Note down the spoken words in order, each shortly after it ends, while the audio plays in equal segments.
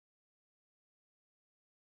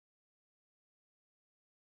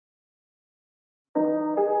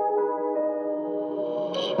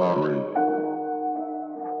Sorry.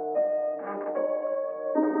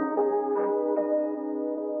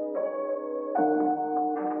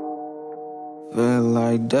 Feel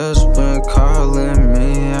like death's been calling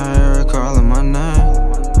me. I hear it calling my name.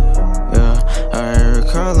 Yeah, I hear it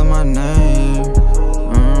calling my name.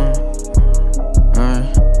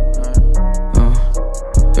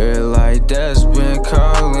 Feel like death's been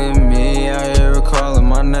calling me. I hear it calling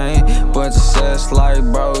my name. Bunch of sets like,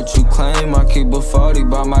 bro, what you claim? I keep a 40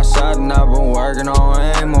 by my side and I've been working on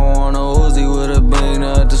aim. I want a Uzi with a big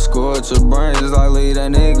nut to scorch your brains. Like leave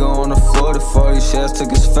that nigga on the floor. The 40 shots took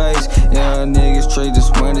his face. Yeah, niggas treat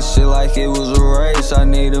this winter shit like it was a race. I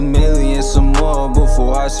need a million, some more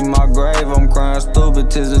before I see my grave. I'm crying stupid,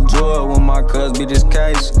 'tis a joy when my cuz beat this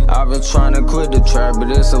case. I've been trying to quit the trap,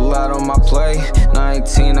 but it's a lot on my plate.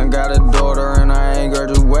 19, I got a daughter and I ain't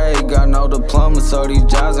graduate. Got no diploma, so these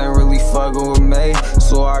jobs ain't really fucking with me.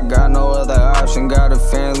 So I got no other option, got a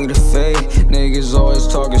family to feed. Niggas always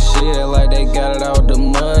talking shit like they got it out the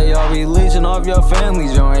mud. Y'all be leeching off your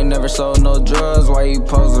families, y'all ain't never sold no drugs. Why you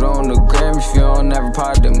posted on the gram if you don't never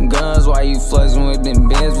pop them guns? Why you flexing with them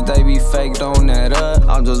bins, but they be fake, don't add up?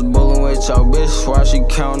 I'm just bullin' with your bitch while she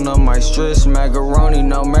counting up my stress. Macaroni,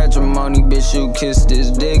 no matrimony, bitch, you kiss this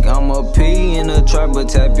dick. I'm a P in the trap, but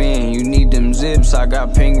tap in, you need them zips. I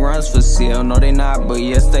got pink runs for sale, no they not, but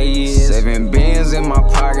yes they is. 7 bands in my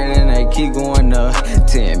pocket and they keep going up.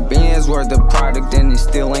 10 bands worth of product and it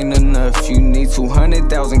still ain't enough. You need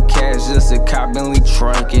 200,000 cash just a cop Bentley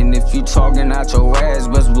truck. And if you talking out your ass,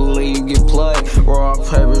 best believe you get plugged. Raw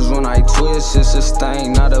papers when I twist, it's a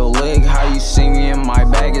stain, not a lick. How you see me in my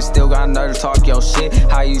bag and still got nerve to talk your shit?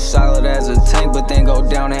 How you solid as a tank but then go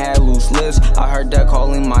down and had loose lips? I heard that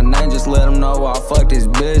calling my name, just let them know I fucked this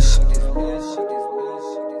bitch.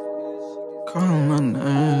 Call my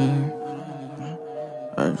name,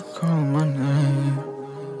 I call my name.